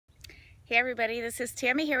Hey everybody, this is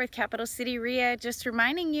Tammy here with Capital City REIA. Just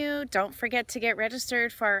reminding you, don't forget to get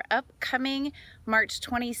registered for our upcoming March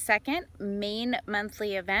 22nd main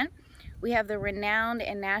monthly event. We have the renowned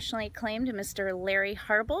and nationally acclaimed Mr. Larry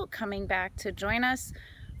Harbolt coming back to join us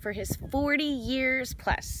for his 40 years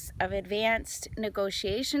plus of advanced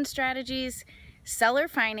negotiation strategies, seller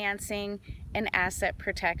financing, and asset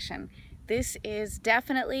protection. This is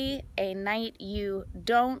definitely a night you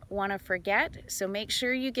don't want to forget, so make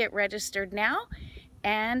sure you get registered now,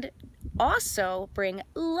 and also bring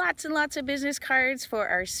lots and lots of business cards for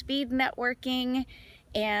our speed networking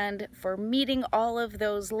and for meeting all of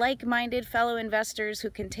those like-minded fellow investors who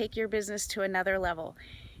can take your business to another level.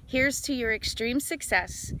 Here's to your extreme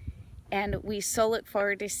success, and we so look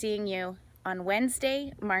forward to seeing you on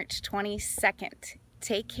Wednesday, March 22nd.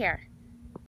 Take care.